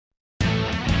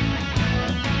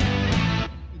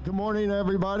Good morning,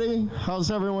 everybody.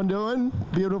 How's everyone doing?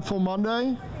 Beautiful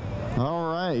Monday. All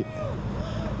right.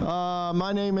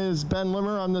 My name is Ben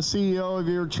Limmer. I'm the CEO of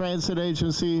your transit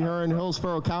agency here in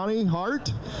Hillsborough County,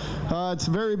 HART. It's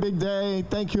a very big day.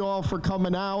 Thank you all for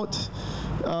coming out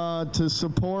to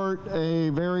support a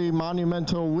very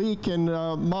monumental week and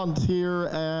month here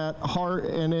at HART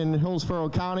and in Hillsborough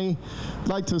County. I'd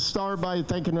like to start by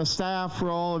thanking the staff for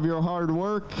all of your hard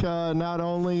work, not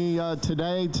only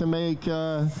today to make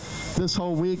this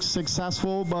whole week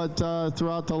successful, but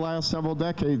throughout the last several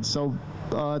decades. So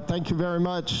thank you very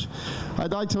much.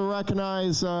 I'd like to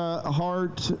recognize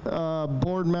HART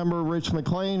board member Rich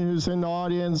McLean, who's in the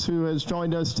audience, who has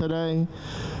joined us today.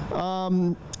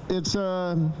 It's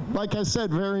like I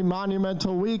said, very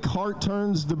monumental week. HART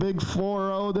turns the big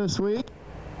 4-0 this week.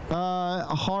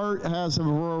 HART has a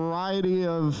variety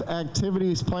of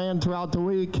activities planned throughout the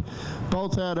week,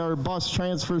 both at our bus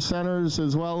transfer centers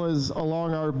as well as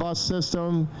along our bus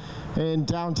system in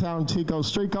downtown Tico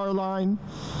streetcar line.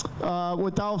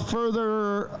 Without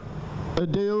further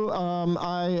ado,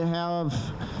 I have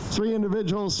three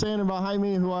individuals standing behind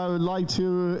me who I would like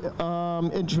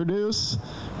to introduce.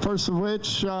 First of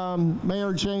which,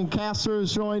 Mayor Jane Castor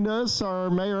has joined us, our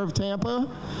mayor of Tampa,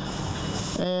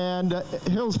 and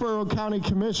Hillsborough County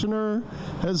Commissioner,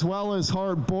 as well as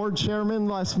HART Board Chairman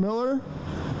Les Miller.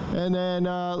 And then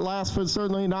last but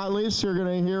certainly not least, you're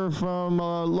going to hear from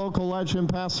local legend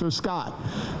Pastor Scott.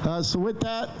 So with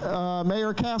that,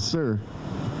 Mayor Castor.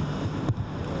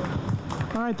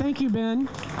 All right, thank you, Ben.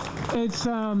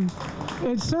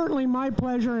 It's certainly my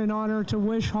pleasure and honor to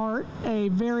wish HART a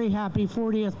very happy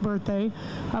 40th birthday.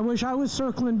 I wish I was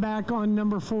circling back on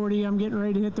number 40. I'm getting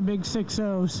ready to hit the big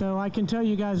 6-0, so I can tell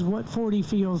you guys what 40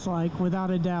 feels like, without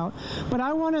a doubt. But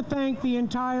I want to thank the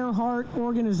entire HART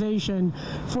organization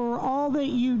for all that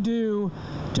you do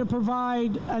to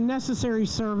provide a necessary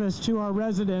service to our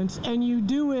residents, and you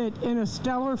do it in a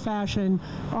stellar fashion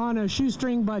on a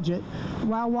shoestring budget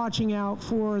while watching out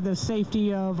for the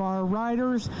safety of our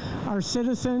riders, our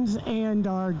citizens, and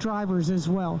our drivers as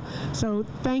well. So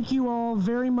thank you all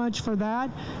very much for that.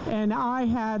 And I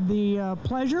had the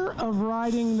pleasure of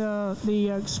riding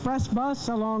the express bus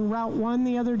along Route 1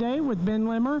 the other day with Ben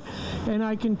Limmer, and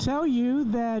I can tell you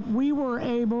that we were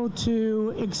able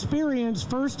to experience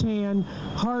firsthand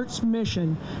HART's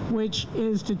mission, which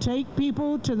is to take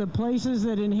people to the places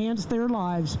that enhance their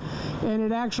lives. And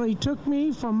it actually took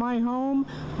me from my home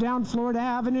down Florida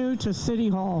Avenue to City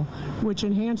Hall, which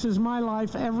enhances my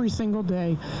life every single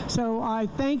day. So I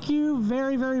thank you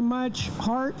very, very much,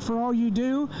 HART, for all you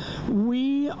do.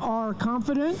 We are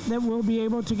confident that we'll be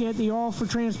able to get the All for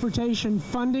Transportation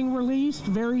funding released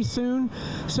very soon,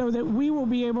 so that we will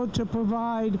be able to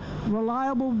provide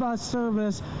reliable bus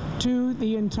service to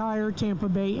the entire Tampa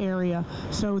Bay area.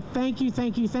 So thank you,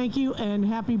 thank you, thank you, and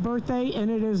happy birthday.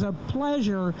 And it is a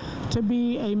pleasure to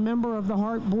be a member of the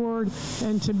HART board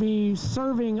and to be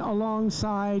serving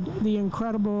alongside the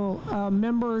incredible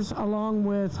members, along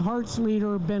with HART's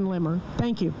leader, Ben Limmer.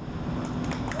 Thank you.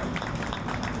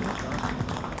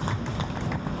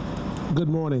 Good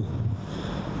morning.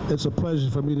 It's a pleasure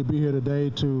for me to be here today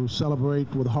to celebrate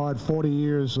with HART 40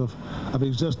 years of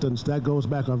existence. That goes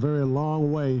back a very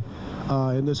long way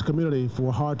in this community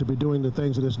for HART to be doing the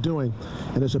things that it's doing.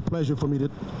 And it's a pleasure for me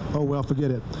to, oh well,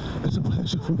 forget it. It's a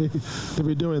pleasure for me to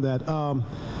be doing that.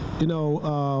 You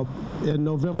know, in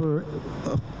November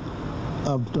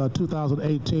of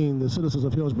 2018, the citizens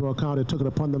of Hillsborough County took it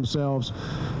upon themselves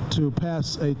to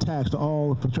pass a tax, the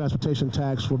all transportation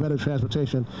tax, for better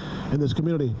transportation in this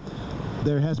community.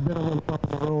 There has been a little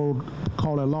bump on the road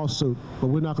called a lawsuit, but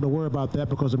we're not going to worry about that,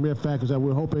 because the mere fact is that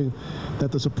we're hoping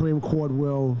that the Supreme Court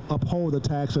will uphold the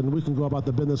tax and we can go about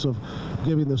the business of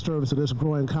giving the service to this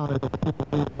growing county, the people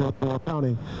of Hillsborough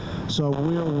County. So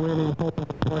we're really hoping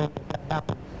and praying that that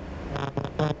happens.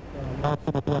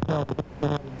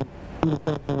 Do the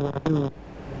things we want to do. In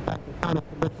fact, the county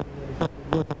commission was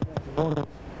ordered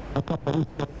a couple of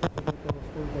weeks ago to implement those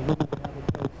things that we need to have in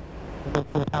place to make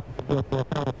sure it happens in Hillsborough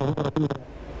County. So we're going to do that.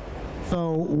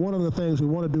 So one of the things we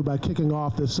want to do by kicking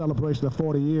off this celebration of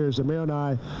 40 years, the mayor and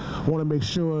I want to make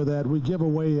sure that we give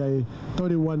away a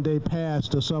 31-day pass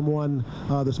to someone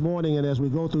this morning. And as we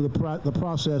go through the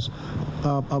process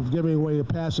of giving away the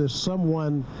passes,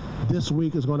 someone this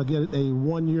week is going to get a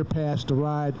 1-year pass to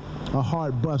ride a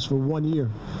HART bus for 1 year.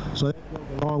 So that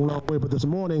goes a long, long way. But this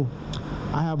morning,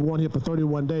 I have one here for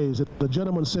 31 days. The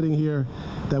gentleman sitting here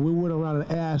that we went around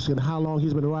and asked him how long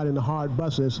he's been riding the HART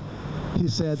buses, he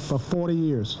said for 40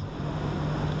 years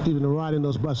he's been riding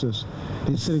those buses.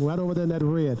 He's sitting right over there in that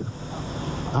red.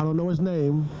 I don't know his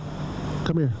name.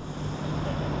 Come here.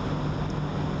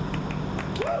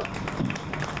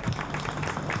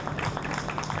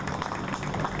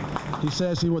 He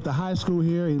says he went to high school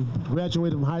here. He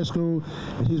graduated from high school,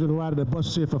 and he's been riding the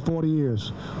buses here for 40 years.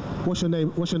 What's your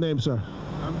name? What's your name, sir?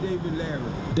 I'm David Larry.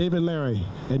 David Larry.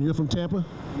 And you're from Tampa?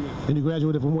 Yes. And you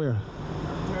graduated from where?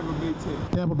 Tampa Bay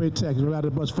Tech. Tampa Bay Tech. You've been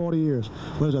riding the bus 40 years.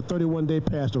 Well, there's a 31-day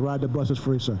pass to ride the bus is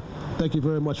free, sir. Thank you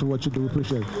very much for what you do. We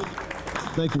appreciate it.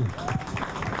 Thank you.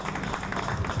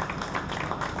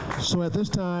 So at this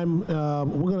time,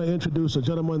 we're going to introduce a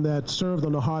gentleman that served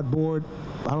on the HART board.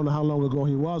 I don't know how long ago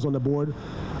he was on the board.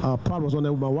 Probably was on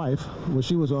there with my wife when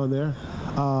she was on there.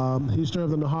 He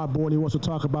served on the HART board. He wants to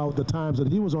talk about the times that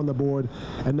he was on the board,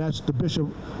 and that's the Bishop,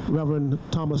 Reverend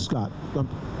Thomas Scott.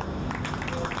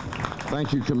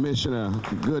 Thank you, Commissioner.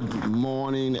 Good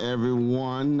morning,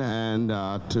 everyone, and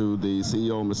to the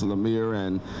CEO, Mr. Lemire,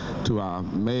 and to our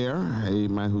mayor,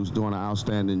 amen, who's doing an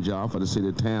outstanding job for the city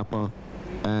of Tampa.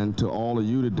 And to all of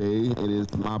you today, it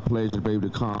is my pleasure to be able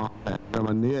to come and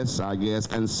reminisce, I guess,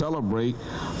 and celebrate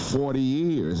 40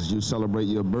 years. You celebrate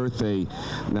your birthday.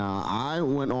 Now, I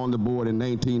went on the board in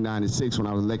 1996 when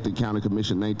I was elected county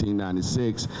commissioner in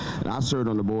 1996, and I served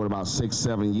on the board about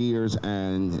 6-7 years.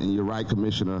 And you're right,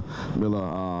 Commissioner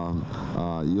Miller,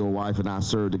 your wife and I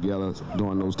served together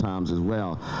during those times as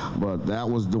well. But that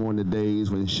was during the days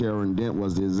when Sharon Dent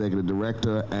was the executive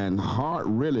director, and HART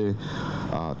really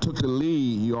took the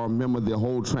lead. You all remember the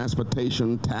whole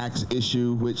transportation tax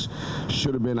issue, which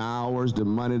should have been ours. The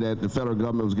money that the federal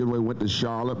government was giving away went to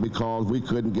Charlotte because we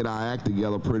couldn't get our act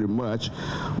together pretty much.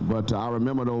 But I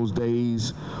remember those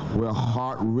days where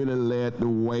HART really led the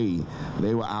way.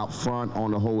 They were out front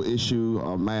on the whole issue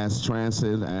of mass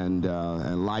transit and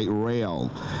light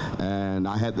rail. And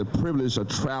I had the privilege of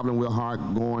traveling with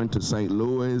HART going to St.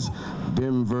 Louis,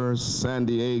 Denver, San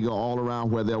Diego, all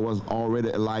around where there was already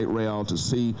a light rail to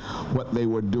see what they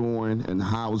were doing and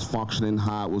how it was functioning,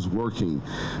 how it was working.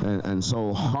 And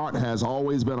so HART has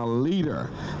always been a leader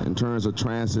in terms of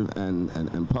transit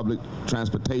and public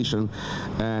transportation.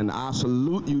 And I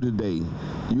salute you today.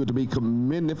 You are to be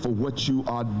commended for what you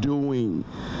are doing.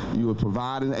 You are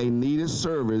providing a needed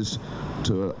service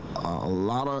to a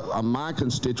lot of my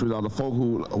constituents, or the folk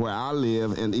where I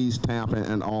live in East Tampa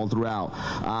and all throughout.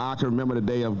 I can remember the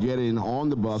day of getting on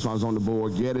the bus when I was on the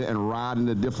board, getting and riding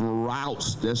the different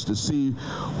routes just to see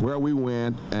where we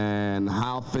went and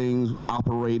how things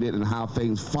operated and how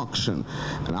things function.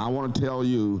 And I want to tell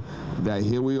you that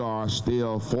here we are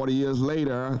still 40 years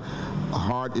later.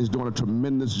 HART is doing a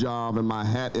tremendous job, and my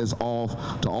hat is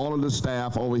off to all of the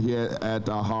staff over here at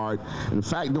HART. In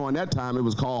fact, during that time, it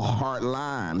was called HART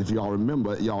Line. If y'all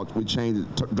remember, we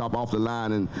changed it, drop off the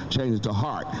line and changed it to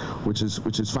HART, which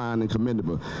is fine and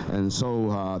commendable. And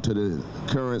so to the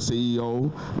current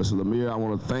CEO, Mr. Lemire, I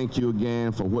want to thank you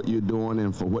again for what you're doing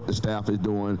and for what the staff is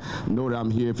doing. Know that I'm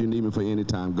here if you need me for any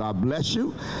time. God bless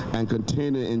you, and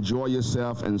continue to enjoy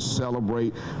yourself and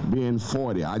celebrate being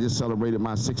 40. I just celebrated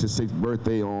my 66th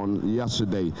birthday on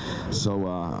yesterday.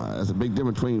 So there's a big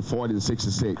difference between 40 and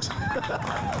 66.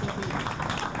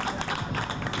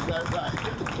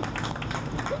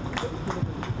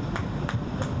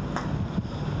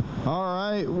 All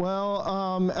right,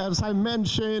 well, as I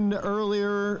mentioned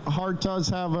earlier, HART does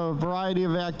have a variety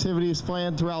of activities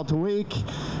planned throughout the week.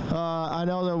 I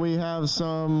know that we have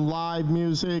some live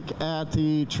music at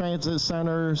the transit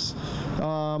centers.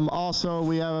 Also,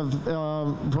 we have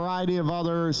a variety of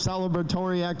other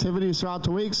celebratory activities throughout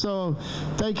the week. So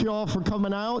thank you all for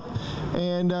coming out,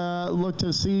 and look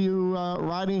to see you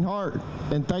riding HART.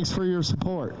 And thanks for your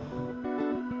support.